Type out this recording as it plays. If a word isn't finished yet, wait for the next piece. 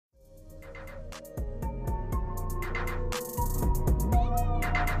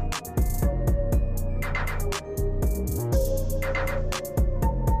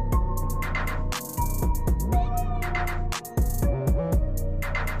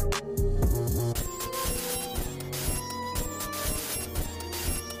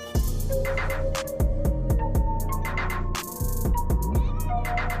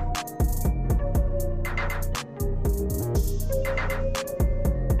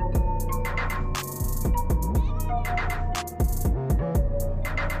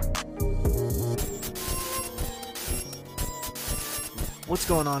What's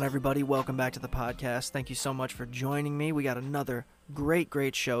going on, everybody? Welcome back to the podcast. Thank you so much for joining me. We got another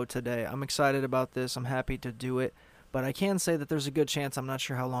great show today. I'm excited about this. I'm happy to do it, but I can say that there's a good chance I'm not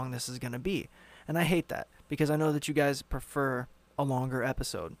sure how long this is going to be, and I hate that because I know that you guys prefer a longer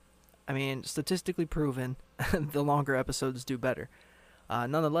episode. I mean, statistically proven, the longer episodes do better.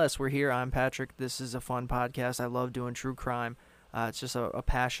 Nonetheless, we're here. I'm Patrick. This is a fun podcast. I love doing true crime. It's just a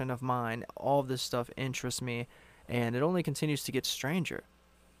passion of mine. All of this stuff interests me, and it only continues to get stranger.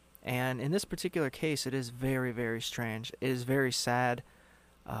 And in this particular case, it is very strange. It is very sad.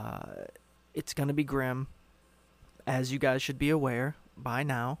 It's going to be grim, as you guys should be aware by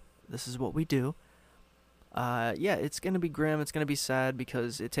now. This is what we do. It's going to be grim. It's going to be sad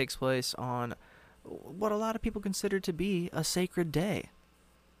because it takes place on what a lot of people consider to be a sacred day.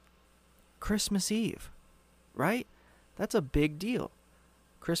 Christmas Eve, right? That's a big deal.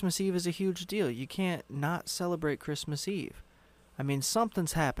 Christmas Eve is a huge deal. You can't not celebrate Christmas Eve. I mean,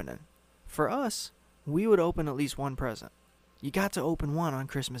 something's happening. For us, we would open at least one present. You got to open one on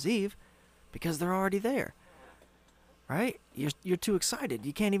Christmas Eve because they're already there. Right? You're too excited.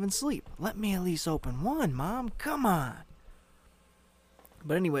 You can't even sleep. Let me at least open one, Mom. Come on.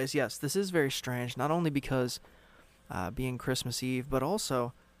 But anyways, yes, this is very strange. Not only because being Christmas Eve, but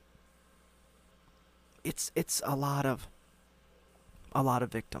also it's a lot of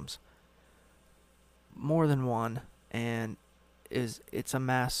victims. More than one, and it's a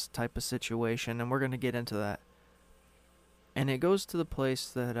mass type of situation, and we're going to get into that. And it goes to the place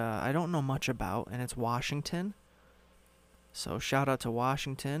that I don't know much about, and it's Washington. So shout out to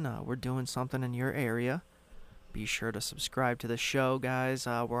Washington. We're doing something in your area. Be sure to subscribe to the show, guys.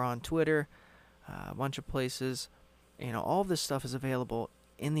 We're on Twitter, a bunch of places. You know, all of this stuff is available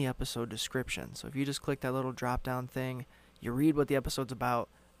in the episode description. So if you just click that little drop-down thing, you read what the episode's about,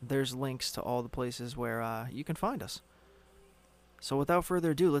 there's links to all the places where you can find us. So without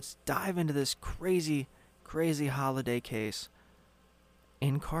further ado, let's dive into this crazy holiday case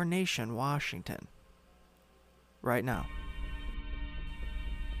in Carnation, Washington, right now.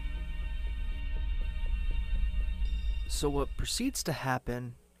 So what proceeds to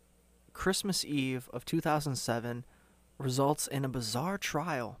happen Christmas Eve of 2007 results in a bizarre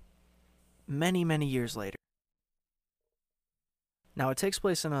trial many years later. Now, it takes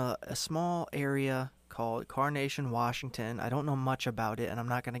place in a small area called Carnation, Washington. I don't know much about it, and I'm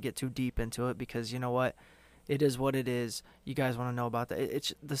not going to get too deep into it because, you know what? It is what it is. You guys want to know about that.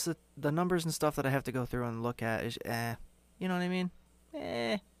 It's the numbers and stuff that I have to go through and look at is, you know what I mean?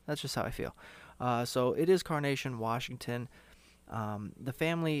 That's just how I feel. So it is Carnation, Washington. The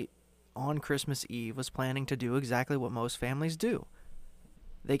family on Christmas Eve was planning to do exactly what most families do.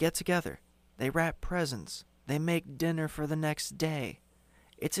 They get together. They wrap presents. They make dinner for the next day.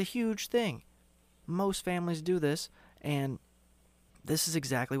 It's a huge thing. Most families do this, and this is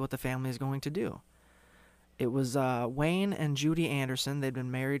exactly what the family is going to do. It was Wayne and Judy Anderson. They'd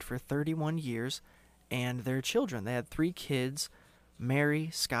been married for 31 years, and their children. They had 3 kids, Mary,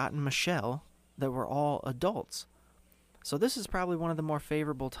 Scott, and Michelle, that were all adults. So this is probably one of the more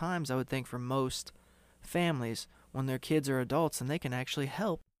favorable times, I would think, for most families when their kids are adults and they can actually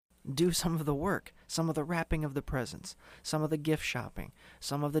help do some of the work, some of the wrapping of the presents, some of the gift shopping,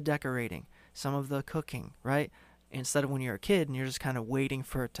 some of the decorating, some of the cooking, right? Instead of when you're a kid and you're just kind of waiting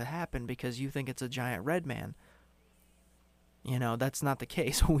for it to happen because you think it's a giant red man. You know, that's not the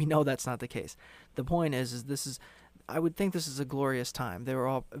case. We know that's not the case. The point is I would think this is a glorious time. They were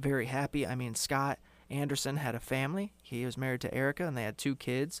all very happy. I mean, Scott Anderson had a family. He was married to Erica, and they had 2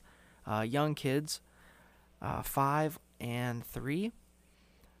 kids, young kids, 5 and 3.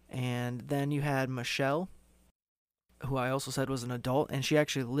 And then you had Michelle, who I also said was an adult, and she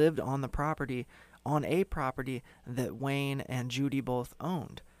actually lived on a property that Wayne and Judy both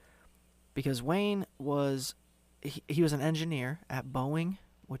owned. Because Wayne was an engineer at Boeing,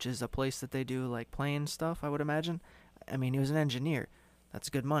 which is a place that they do like plane stuff, I would imagine. I mean, he was an engineer. That's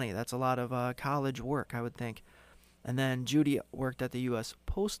good money. That's a lot of college work, I would think. And then Judy worked at the U.S.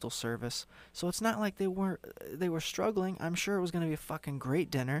 Postal Service, so it's not like they were struggling. I'm sure it was going to be a fucking great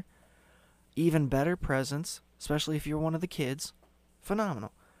dinner. Even better presents, especially if you're one of the kids.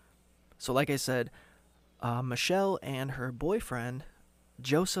 Phenomenal. So like I said, Michelle and her boyfriend,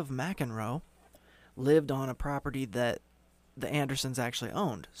 Joseph McEnroe, lived on a property that the Andersons actually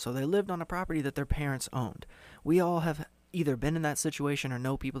owned. So they lived on a property that their parents owned. We all have either been in that situation or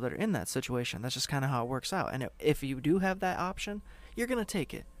know people that are in that situation. That's just kind of how it works out. And if you do have that option, you're going to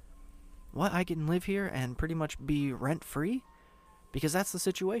take it. What, I can live here and pretty much be rent-free? Because that's the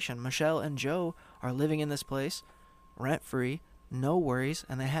situation. Michelle and Joe are living in this place, rent-free, no worries,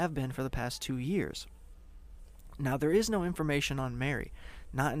 and they have been for the past 2 years. Now, there is no information on Mary,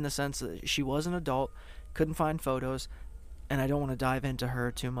 not in the sense that she was an adult, couldn't find photos, and I don't want to dive into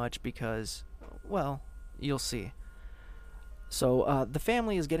her too much because, well, you'll see. So the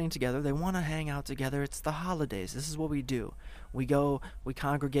family is getting together. They want to hang out together. It's the holidays. This is what we do. We go, we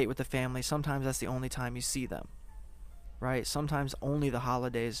congregate with the family. Sometimes that's the only time you see them, right? Sometimes only the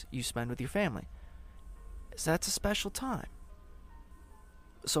holidays you spend with your family. So that's a special time.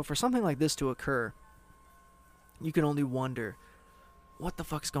 So for something like this to occur, you can only wonder, what the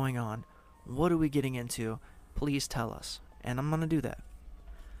fuck's going on? What are we getting into? Please tell us. And I'm going to do that.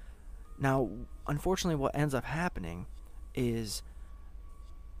 Now, unfortunately, what ends up happening is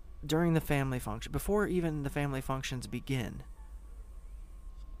during the family function, before even the family functions begin,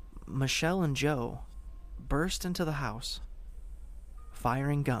 Michelle and Joe burst into the house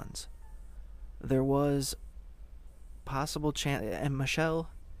firing guns. There was possible chance, and Michelle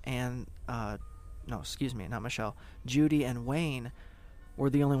and Judy and Wayne were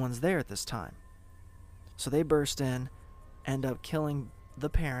the only ones there at this time. So they burst in, end up killing the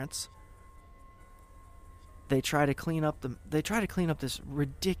parents. They try to clean up this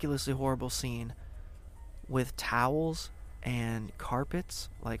ridiculously horrible scene with towels and carpets,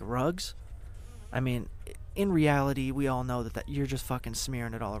 like rugs. I mean, in reality, we all know that you're just fucking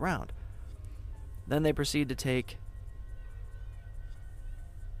smearing it all around. Then they proceed to take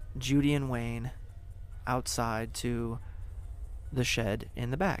Judy and Wayne outside to the shed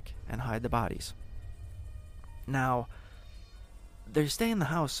in the back and hide the bodies. Now, they stay in the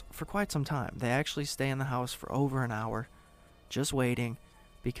house for quite some time. They actually stay in the house for over an hour, just waiting,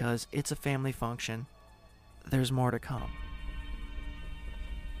 because it's a family function. There's more to come.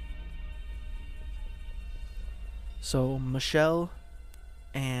 So Michelle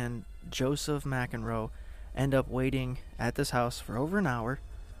and Joseph McEnroe end up waiting at this house for over an hour,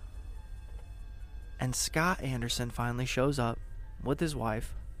 and Scott Anderson finally shows up with his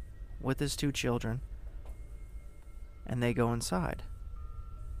wife, with his 2 children, and they go inside.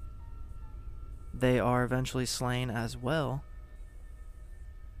 They are eventually slain as well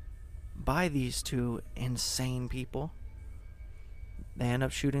by these 2 insane people. They end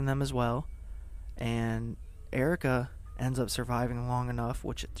up shooting them as well, and Erica ends up surviving long enough,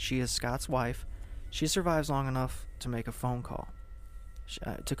 which she is Scott's wife. She survives long enough to make a phone call,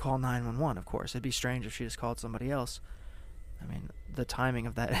 to call 911, of course. It'd be strange if she just called somebody else. I mean, the timing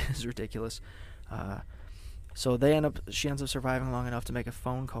of that is ridiculous. So she ends up surviving long enough to make a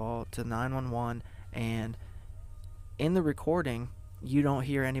phone call to 911, and in the recording, you don't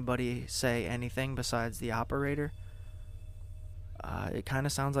hear anybody say anything besides the operator. It kind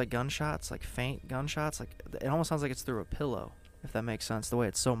of sounds like gunshots, like faint gunshots. Like it almost sounds like it's through a pillow, if that makes sense. The way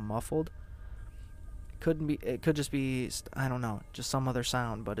it's so muffled. It could just be, I don't know, just some other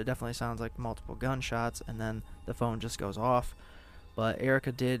sound, but it definitely sounds like multiple gunshots, and then the phone just goes off. But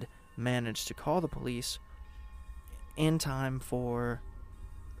Erica did manage to call the police in time for,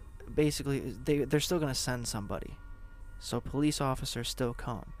 basically, they're still going to send somebody. So police officers still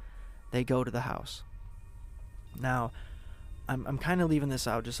come. They go to the house. Now, I'm kind of leaving this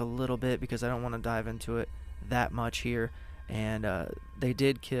out just a little bit because I don't want to dive into it that much here. And they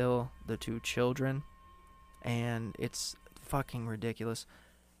did kill the 2 children, and it's fucking ridiculous.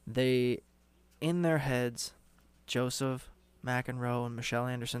 They, in their heads, Joseph McEnroe and Michelle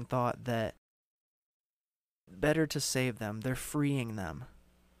Anderson thought that better to save them. They're freeing them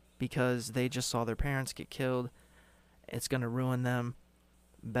because they just saw their parents get killed. It's going to ruin them.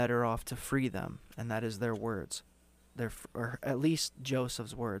 Better off to free them, and that is their words. Or at least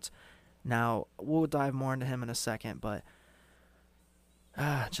Joseph's words. Now, we'll dive more into him in a second, but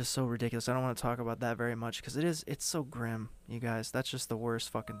just so ridiculous. I don't want to talk about that very much because it's so grim, you guys. That's just the worst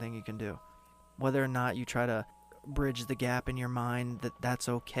fucking thing you can do. Whether or not you try to bridge the gap in your mind that's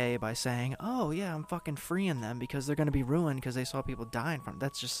okay by saying, oh yeah, I'm fucking freeing them because they're going to be ruined because they saw people die in front.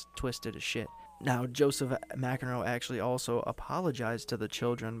 That's just twisted as shit. Now, Joseph McEnroe actually also apologized to the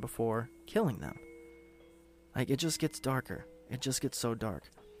children before killing them. Like, it just gets darker. It just gets so dark.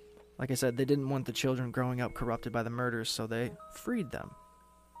 Like I said, they didn't want the children growing up corrupted by the murders, so they freed them.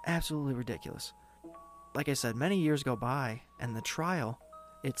 Absolutely ridiculous. Like I said, many years go by, and the trial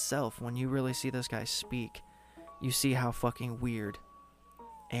itself, when you really see this guy speak, you see how fucking weird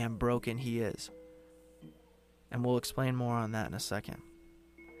and broken he is. And we'll explain more on that in a second.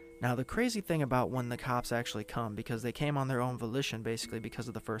 Now, the crazy thing about when the cops actually come, because they came on their own volition, basically because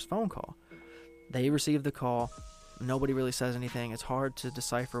of the first phone call. They received the call. Nobody really says anything. It's hard to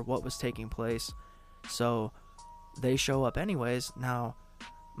decipher what was taking place. So they show up anyways. Now,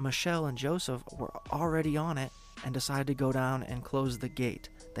 Michelle and Joseph were already on it and decided to go down and close the gate.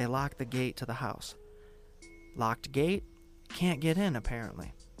 They locked the gate to the house. Locked gate, can't get in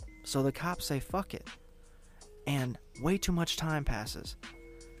apparently. So the cops say fuck it. And way too much time passes.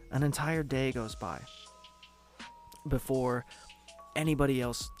 An entire day goes by before anybody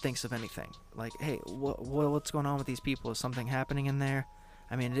else thinks of anything. Like, hey, what's going on with these people? Is something happening in there?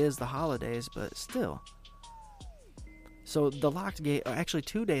 I mean, it is the holidays, but still. So the locked gate, actually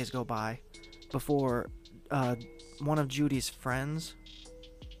 2 days go by before one of Judy's friends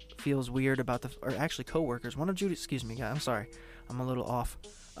feels weird about or actually co-workers. One of Judy's, excuse me, I'm sorry, I'm a little off.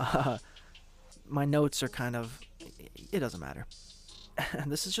 My notes are kind of, it doesn't matter.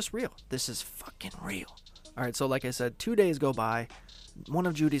 This is just real. This is fucking real. Alright, so like I said, 2 days go by. One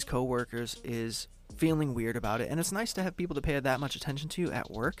of Judy's co-workers is feeling weird about it, and it's nice to have people to pay that much attention to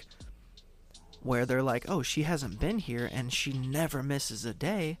at work, where they're like, oh, she hasn't been here, and she never misses a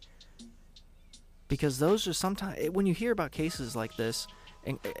day. Because those are sometimes, when you hear about cases like this,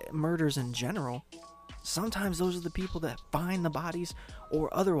 and murders in general, sometimes those are the people that find the bodies, or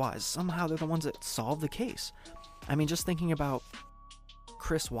otherwise, somehow they're the ones that solve the case. I mean, just thinking about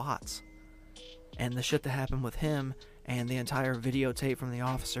Chris Watts and the shit that happened with him, and the entire videotape from the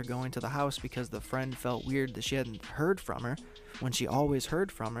officer going to the house because the friend felt weird that she hadn't heard from her when she always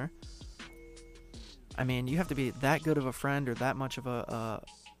heard from her. I mean, you have to be that good of a friend or that much of a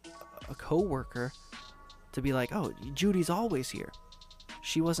co-worker to be like, oh, Judy's always here.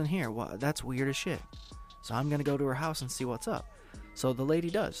 She wasn't here. Well, that's weird as shit. So I'm going to go to her house and see what's up. So the lady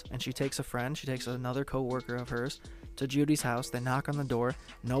does, and she takes a friend, she takes another co-worker of hers to Judy's house. They knock on the door.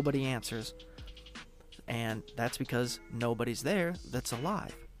 Nobody answers. And that's because nobody's there that's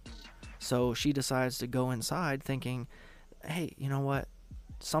alive. So she decides to go inside thinking, hey, you know what?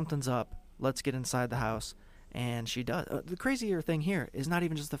 Something's up. Let's get inside the house. And she does. The crazier thing here is not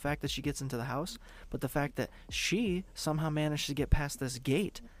even just the fact that she gets into the house, but the fact that she somehow managed to get past this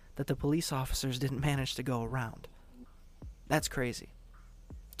gate that the police officers didn't manage to go around. That's crazy.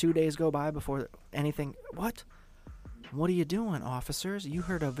 2 days go by before anything... What? What are you doing, officers? You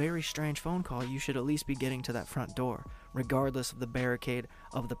heard a very strange phone call. You should at least be getting to that front door, regardless of the barricade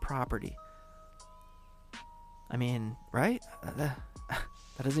of the property. I mean, right? That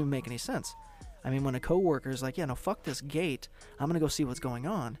doesn't even make any sense. I mean, when a coworker's like, yeah, no, fuck this gate, I'm gonna go see what's going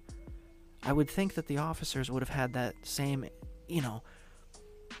on, I would think that the officers would have had that same,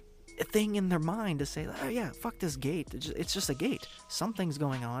 thing in their mind to say, oh yeah, fuck this gate, it's just a gate. Something's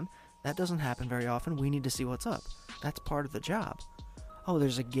going on. That doesn't happen very often. We need to see what's up. That's part of the job. Oh,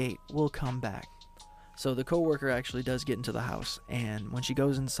 there's a gate. We'll come back. So the coworker actually does get into the house, and when she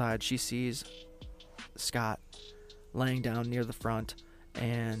goes inside, she sees Scott laying down near the front,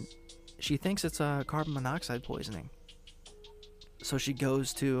 and she thinks it's carbon monoxide poisoning. So she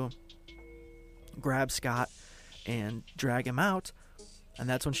goes to grab Scott and drag him out, and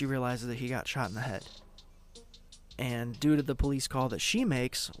that's when she realizes that he got shot in the head. And due to the police call that she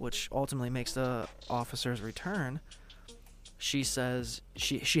makes, which ultimately makes the officers return, she says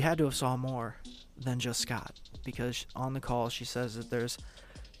she had to have saw more than just Scott, because on the call she says that there's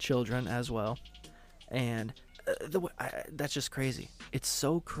children as well. And that's just crazy. It's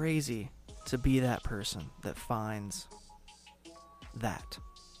so crazy to be that person that finds that.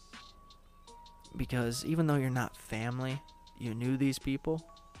 Because even though you're not family, you knew these people,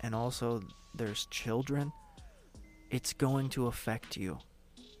 and also there's children, it's going to affect you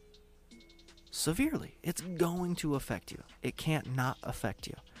severely. It's going to affect you. It can't not affect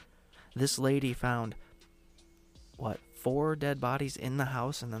you. This lady found, 4 dead bodies in the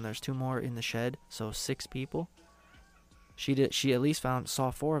house, and then there's 2 more in the shed, so 6 people. She at least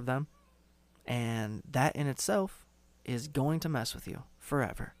saw 4 of them, and that in itself is going to mess with you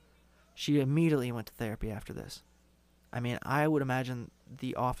forever. She immediately went to therapy after this. I mean, I would imagine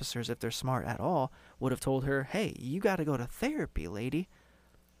the officers, if they're smart at all, would have told her, hey, you got to go to therapy, lady.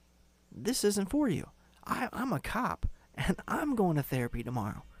 This isn't for you. I'm a cop, and I'm going to therapy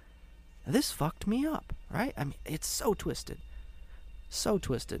tomorrow. This fucked me up, right? I mean, it's so twisted. So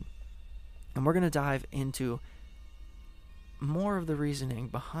twisted. And we're going to dive into more of the reasoning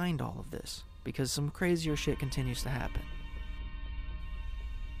behind all of this, because some crazier shit continues to happen.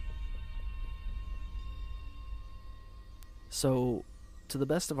 So, to the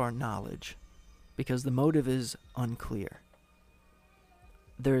best of our knowledge, because the motive is unclear,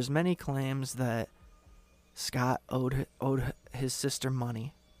 there's many claims that Scott owed his sister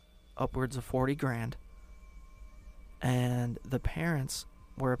money, upwards of 40 grand, and the parents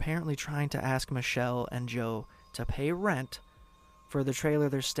were apparently trying to ask Michelle and Joe to pay rent for the trailer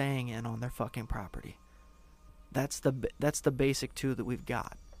they're staying in on their fucking property. That's the basic two that we've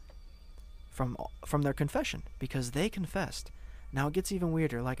got from their confession, because they confessed. Now it gets even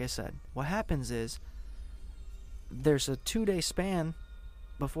weirder. Like I said, what happens is there's a 2-day span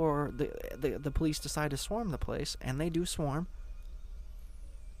before the police decide to swarm the place, and they do swarm,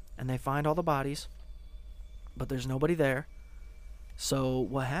 and they find all the bodies, but there's nobody there. So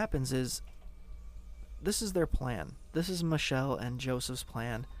what happens is, this is their plan. This is Michelle and Joseph's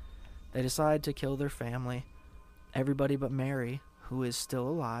plan. They decide to kill their family, everybody but Mary, who is still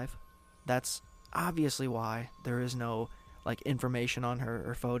alive. That's obviously why there is no like information on her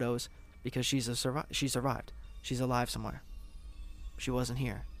or photos, because she survived. She's alive somewhere. She wasn't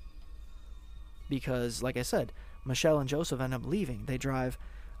here. Because, like I said, Michelle and Joseph end up leaving. They drive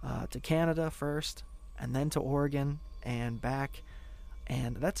to Canada first, and then to Oregon, and back.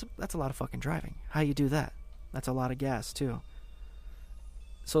 And that's a lot of fucking driving. How you do that? That's a lot of gas, too.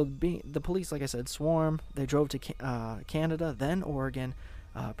 So the police, like I said, swarm. They drove to Canada, then Oregon,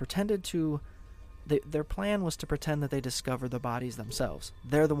 pretended to... Their plan was to pretend that they discover the bodies themselves.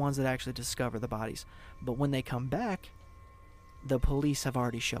 They're the ones that actually discover the bodies. But when they come back, the police have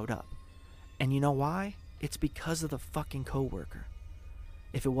already showed up. And you know why? It's because of the fucking coworker.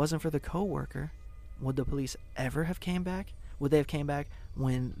 If it wasn't for the coworker, would the police ever have came back? Would they have came back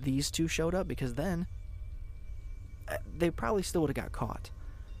when these two showed up? Because then they probably still would have got caught.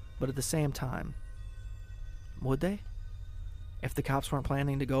 But at the same time, would they? If the cops weren't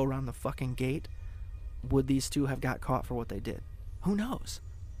planning to go around the fucking gate, would these two have got caught for what they did? Who knows?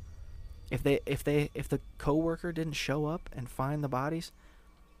 If the coworker didn't show up and find the bodies,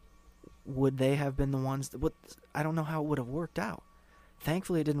 would they have been the ones that I don't know how it would have worked out.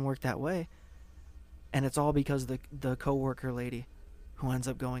 Thankfully it didn't work that way. And it's all because the coworker lady who ends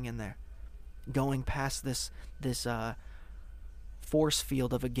up going in there, going past this force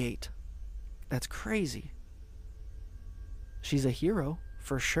field of a gate. That's crazy. She's a hero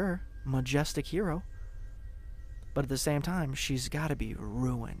for sure, majestic hero. But at the same time, she's got to be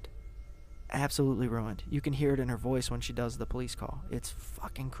ruined. Absolutely ruined. You can hear it in her voice when she does the police call. It's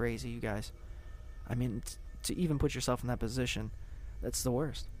fucking crazy, you guys. I mean, to even put yourself in that position, that's the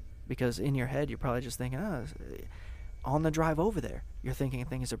worst. Because in your head, you're probably just thinking, on the drive over there, you're thinking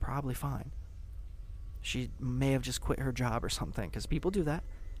things are probably fine. She may have just quit her job or something, because people do that.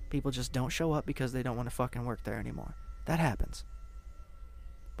 People just don't show up because they don't want to fucking work there anymore. That happens.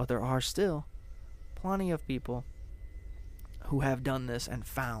 But there are still plenty of people who have done this and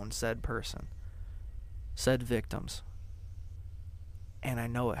found said person, said victims. And I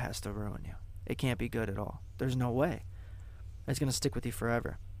know it has to ruin you. It can't be good at all. There's no way. It's going to stick with you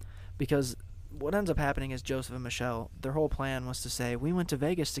forever. Because what ends up happening is Joseph and Michelle, their whole plan was to say, we went to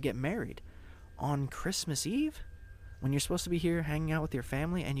Vegas to get married on Christmas Eve? When you're supposed to be here hanging out with your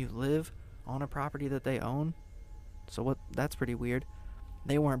family and you live on a property that they own? So that's pretty weird.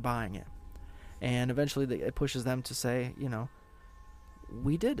 They weren't buying it. And eventually it pushes them to say,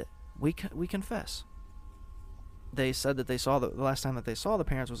 we did it. We confess. They said that the last time that they saw the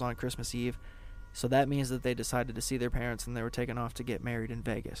parents was on Christmas Eve. So that means that they decided to see their parents and they were taken off to get married in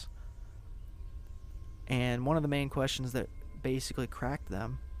Vegas. And one of the main questions that basically cracked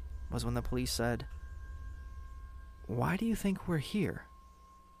them was when the police said, why do you think we're here?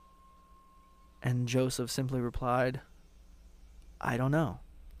 And Joseph simply replied, I don't know.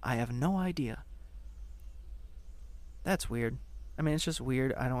 I have no idea. That's weird. I mean, it's just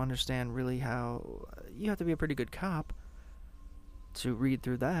weird. I don't understand really how... You have to be a pretty good cop to read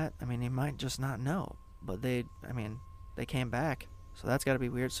through that. I mean, he might just not know. But they came back. So that's got to be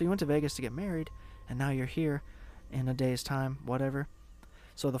weird. So you went to Vegas to get married, and now you're here in a day's time, whatever.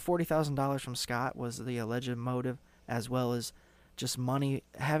 So the $40,000 from Scott was the alleged motive, as well as just money,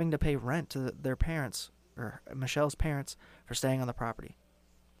 having to pay rent to their parents, or Michelle's parents, for staying on the property.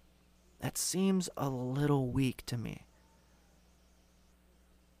 That seems a little weak to me.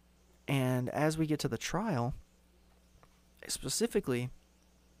 And as we get to the trial, specifically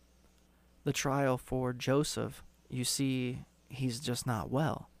the trial for Joseph, you see he's just not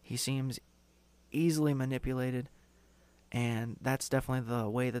well. He seems easily manipulated, and that's definitely the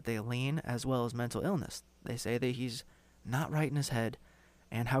way that they lean, as well as mental illness. They say that he's not right in his head,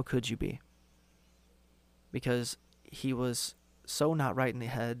 and how could you be? Because he was so not right in the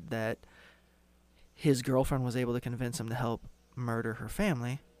head that his girlfriend was able to convince him to help murder her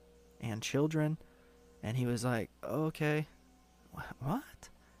family and children, and he was like, okay, what?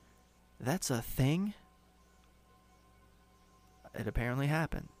 That's a thing? It apparently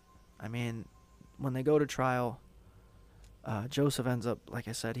happened. I mean, when they go to trial, Joseph ends up, like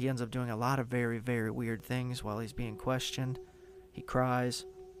I said, he ends up doing a lot of very, very weird things while he's being questioned. He cries.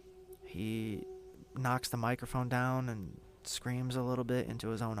 He knocks the microphone down and screams a little bit into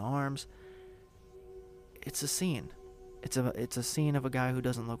his own arms. It's a scene. It's a scene of a guy who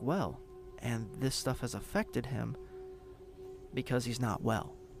doesn't look well. and this stuff has affected him because he's not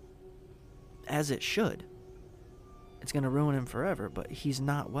well. As it should. It's going to ruin him forever, but he's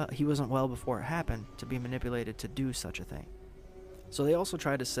not well. He wasn't well before it happened to be manipulated to do such a thing. So they also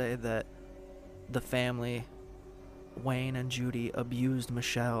tried to say that the family, Wayne and Judy, abused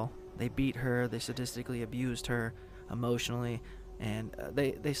Michelle. They beat her, they sadistically abused her emotionally, and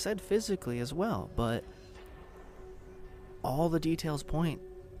they said physically as well, but all the details point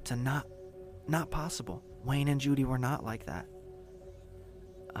to not possible. Wayne and Judy were not like that.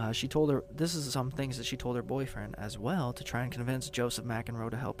 She told her, this is some things that she told her boyfriend as well, to try and convince Joseph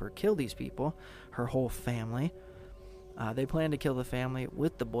McEnroe to help her kill these people, her whole family. They planned to kill the family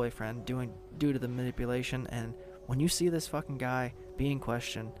with the boyfriend due to the manipulation, and when you see this fucking guy being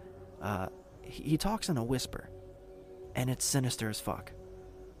questioned, he talks in a whisper, and it's sinister as fuck.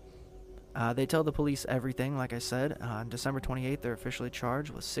 They tell the police everything, like I said. On December 28th, they're officially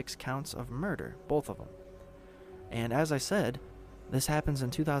charged with 6 counts of murder, both of them. And as I said, this happens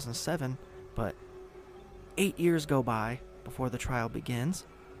in 2007, but 8 years go by before the trial begins,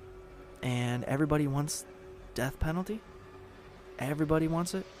 and everybody wants death penalty. Everybody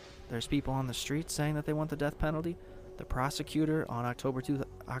wants it. There's people on the streets saying that they want the death penalty. The prosecutor on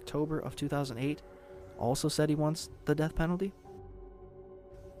October of 2008 also said he wants the death penalty.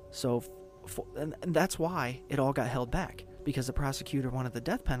 So, and that's why it all got held back, because the prosecutor wanted the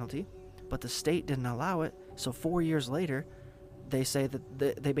death penalty, but the state didn't allow it. So 4 years later, they say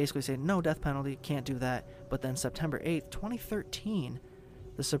that they basically say no death penalty, can't do that. But then September 8th, 2013,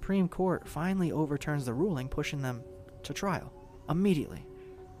 the Supreme Court finally overturns the ruling, pushing them to trial immediately,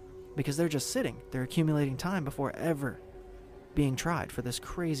 because they're just sitting. They're accumulating time before ever being tried for this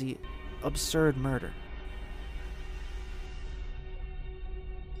crazy, absurd murder.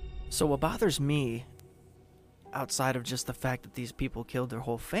 So what bothers me, outside of just the fact that these people killed their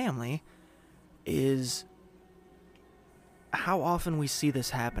whole family, is how often we see this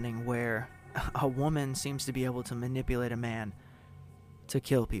happening, where a woman seems to be able to manipulate a man to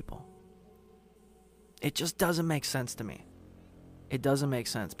kill people. It just doesn't make sense to me. It doesn't make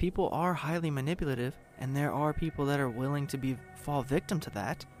sense. People are highly manipulative, and there are people that are willing to fall victim to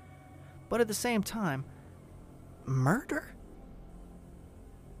that. But at the same time, murder?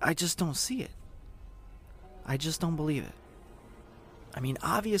 I just don't see it. I just don't believe it. I mean,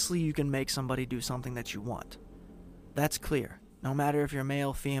 obviously you can make somebody do something that you want. That's clear. No matter if you're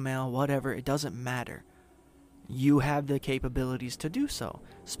male, female, whatever, it doesn't matter. You have the capabilities to do so,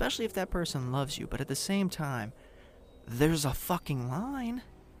 especially if that person loves you. But at the same time, there's a fucking line.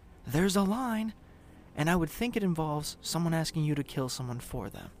 There's a line. And I would think it involves someone asking you to kill someone for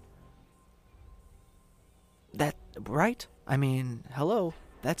them. That, right? I mean, hello?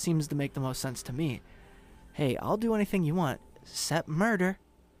 That seems to make the most sense to me. Hey, I'll do anything you want, except murder.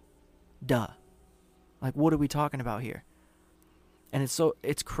 Duh. Like, what are we talking about here? And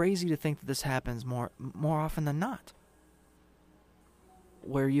it's crazy to think that this happens more often than not.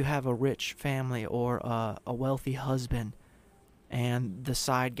 Where you have a rich family or a wealthy husband, and the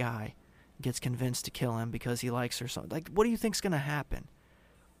side guy gets convinced to kill him because he likes her. So, like, what do you think's gonna happen?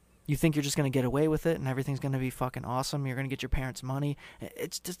 You think you're just gonna get away with it and everything's gonna be fucking awesome? You're gonna get your parents' money?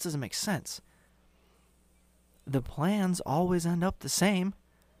 It just doesn't make sense. The plans always end up the same.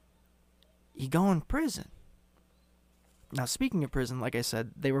 You go in prison. Now, speaking of prison, like I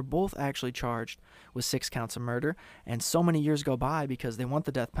said, they were both actually charged with 6 counts of murder, and so many years go by because they want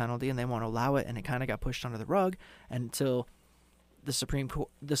the death penalty and they want to allow it, and it kind of got pushed under the rug until the Supreme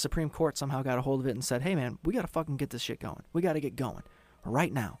Court somehow got a hold of it and said, hey man, we got to fucking get this shit going. We got to get going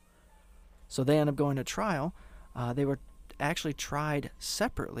right now. So they end up going to trial. They were actually tried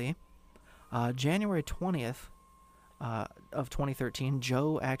separately. January 20th of 2013,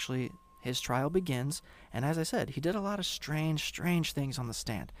 Joe actually... his trial begins, and as I said, he did a lot of strange things on the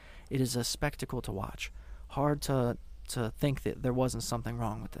stand. It is a spectacle to watch. Hard to think that there wasn't something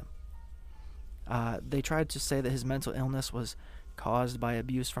wrong with him. They tried to say that his mental illness was caused by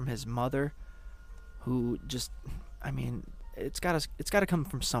abuse from his mother, who just, I mean, it's got to come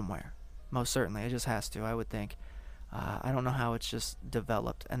from somewhere. Most certainly, it just has to, I would think. I don't know how it's just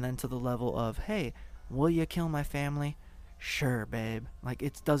developed. And then to the level of, hey, will you kill my family? Sure, babe. Like,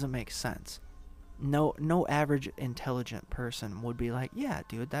 it doesn't make sense. No average intelligent person would be like, yeah,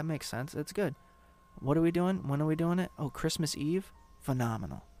 dude, that makes sense. It's good. What are we doing? When are we doing it? Oh, Christmas Eve?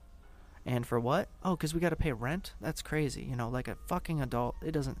 Phenomenal. And for what? Oh, because we got to pay rent? That's crazy. You know, like a fucking adult.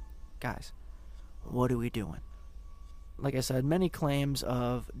 It doesn't... Guys, what are we doing? Like I said, many claims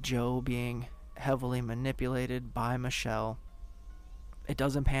of Joe being heavily manipulated by Michelle. It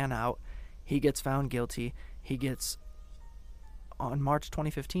doesn't pan out. He gets found guilty. On March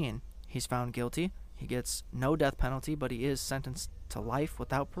 2015, He's found guilty. He gets no death penalty, but he is sentenced to life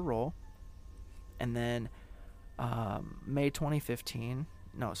without parole. And then January 2016,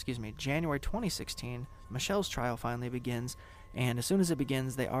 Michelle's trial finally begins. And as soon as it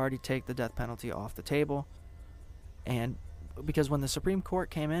begins, they already take the death penalty off the table. And because when the Supreme Court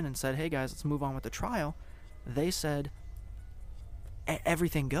came in and said, hey guys, let's move on with the trial, they said,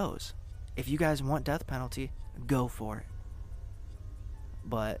 everything goes. If you guys want death penalty, go for it.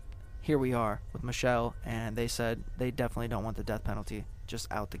 But here we are with Michelle, and they said they definitely don't want the death penalty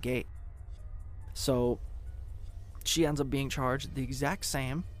just out the gate. So she ends up being charged the exact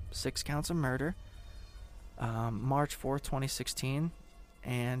same 6 counts of murder, March 4th, 2016,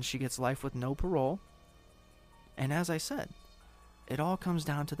 and she gets life with no parole. And as I said, it all comes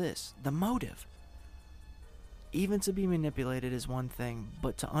down to this: the motive. Even to be manipulated is one thing,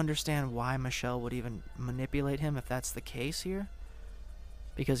 but to understand why Michelle would even manipulate him, if that's the case here,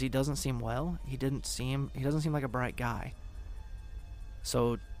 because he doesn't seem well, he doesn't seem like a bright guy.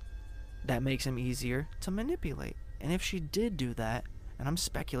 So that makes him easier to manipulate. And if she did do that, and I'm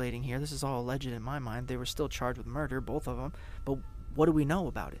speculating here, this is all alleged in my mind, they were still charged with murder, both of them, but what do we know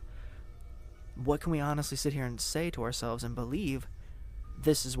about it? What can we honestly sit here and say to ourselves and believe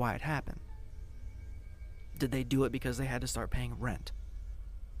this is why it happened? Did they do it because they had to start paying rent?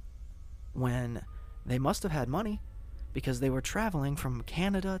 When they must have had money, because they were traveling from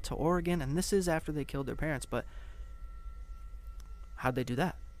Canada to Oregon, and this is after they killed their parents, but how'd they do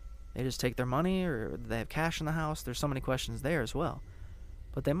that? They just take their money, or they have cash in the house? There's so many questions there as well.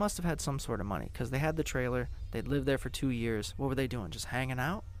 But they must have had some sort of money, because they had the trailer, they'd lived there for 2 years. What were they doing, just hanging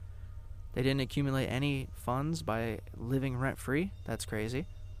out? They didn't accumulate any funds by living rent-free? That's crazy.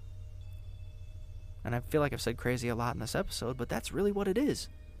 And I feel like I've said crazy a lot in this episode, but that's really what it is.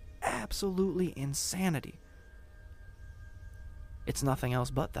 Absolutely insanity. It's nothing else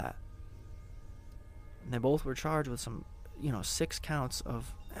but that. And they both were charged with some, 6 counts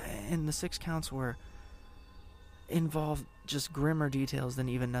of... And the 6 counts were... involved just grimmer details than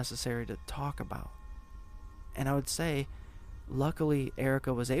even necessary to talk about. And I would say, luckily,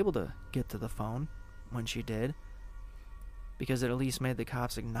 Erica was able to get to the phone when she did, because it at least made the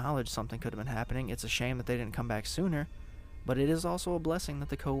cops acknowledge something could have been happening. It's a shame that they didn't come back sooner, but it is also a blessing that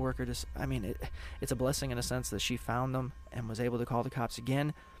the coworker just... it's a blessing in a sense that she found them and was able to call the cops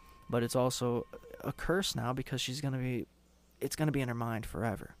again, but it's also a curse now because it's going to be in her mind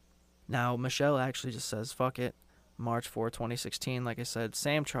forever. Now, Michelle actually just says, fuck it, March 4, 2016, like I said,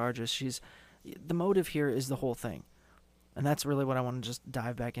 same charges. The motive here is the whole thing. And that's really what I want to just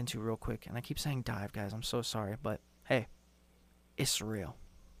dive back into real quick. And I keep saying dive, guys. I'm so sorry. But, hey, it's real.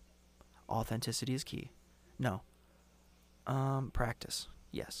 Authenticity is key. No. Practice.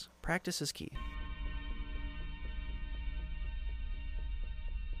 Yes. Practice is key.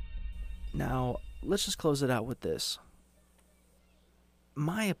 Now, let's just close it out with this.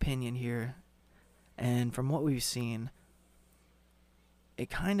 My opinion here, and from what we've seen, it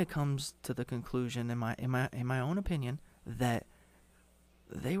kind of comes to the conclusion, in my own opinion, that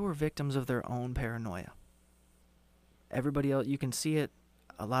they were victims of their own paranoia. Everybody else, you can see it.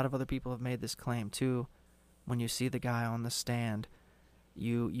 A lot of other people have made this claim too. When you see the guy on the stand,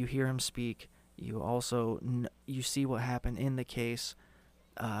 you hear him speak. You also you see what happened in the case.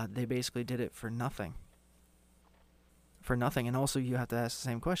 They basically did it for nothing. For nothing, and also you have to ask the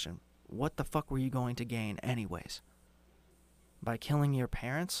same question: what the fuck were you going to gain anyways? By killing your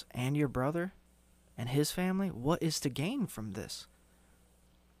parents and your brother and his family? What is to gain from this?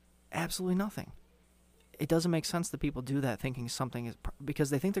 Absolutely nothing. It doesn't make sense that people do that thinking something is... because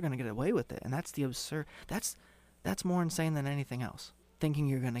they think they're going to get away with it, and that's the absurd... That's more insane than anything else, thinking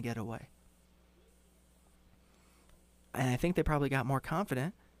you're going to get away. And I think they probably got more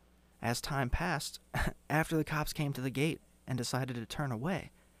confident as time passed after the cops came to the gate and decided to turn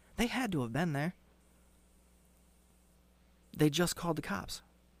away. They had to have been there. They just called the cops.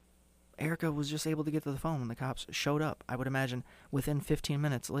 Erica was just able to get to the phone when the cops showed up, I would imagine, within 15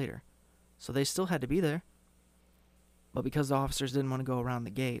 minutes later. So they still had to be there. But because the officers didn't want to go around the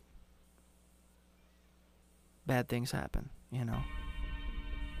gate, bad things happen,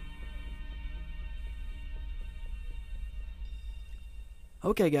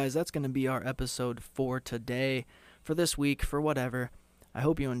 Okay, guys, that's going to be our episode for today, for this week, for whatever. I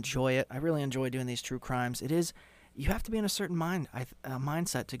hope you enjoy it. I really enjoy doing these true crimes. You have to be in a certain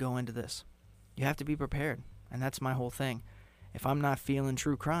mindset to go into this. You have to be prepared, and that's my whole thing. If I'm not feeling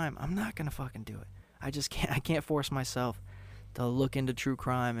true crime, I'm not going to fucking do it. I can't force myself to look into true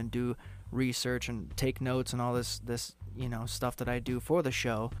crime and do research and take notes and all this stuff that I do for the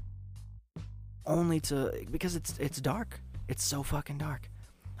show, because it's dark. It's so fucking dark.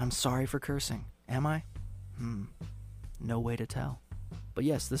 I'm sorry for cursing. Am I? No way to tell. But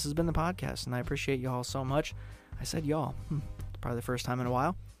yes, this has been the podcast, and I appreciate y'all so much. I said y'all. It's probably the first time in a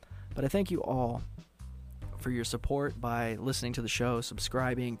while. But I thank you all for your support by listening to the show,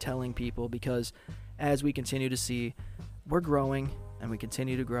 subscribing, telling people, because as we continue to see, we're growing, and we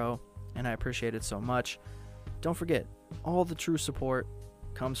continue to grow, and I appreciate it so much. Don't forget, all the true support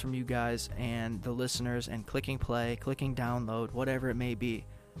comes from you guys and the listeners, and clicking play, clicking download, whatever it may be.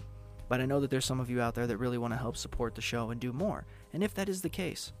 But I know that there's some of you out there that really want to help support the show and do more. And if that is the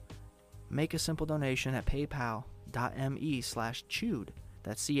case, make a simple donation at paypal.me/chewed.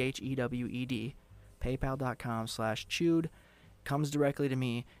 That's CHEWED. PayPal.com/chewed. Comes directly to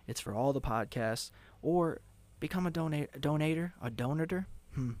me. It's for all the podcasts. Or become a donator.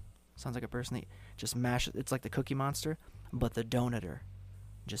 Sounds like a person that just mashes. It's like the Cookie Monster, but the donator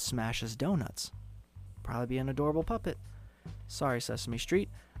just smashes donuts. Probably be an adorable puppet. Sorry, Sesame Street.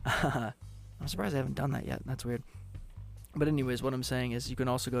 I'm surprised I haven't done that yet. That's weird. But anyways, what I'm saying is you can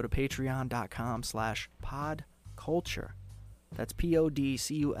also go to patreon.com/podculture. That's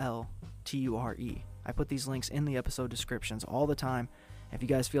PODCULTURE. I put these links in the episode descriptions all the time. If you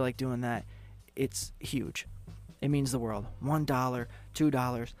guys feel like doing that, it's huge. It means the world. $1,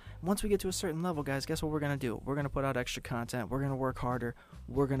 $2. Once we get to a certain level, guys, guess what we're going to do? We're going to put out extra content. We're going to work harder.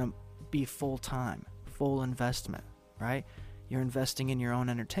 We're going to be full-time, full investment, right? You're investing in your own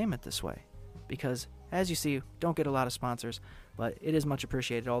entertainment this way. Because, as you see, don't get a lot of sponsors, but it is much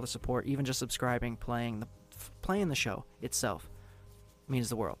appreciated, all the support, even just subscribing, playing the show itself means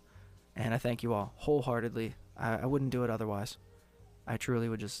the world. And I thank you all wholeheartedly. I wouldn't do it otherwise. I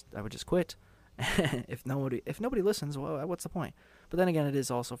would just quit. if nobody listens, well, what's the point? But then again, it is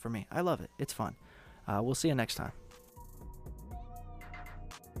also for me. I love it. It's fun. We'll see you next time.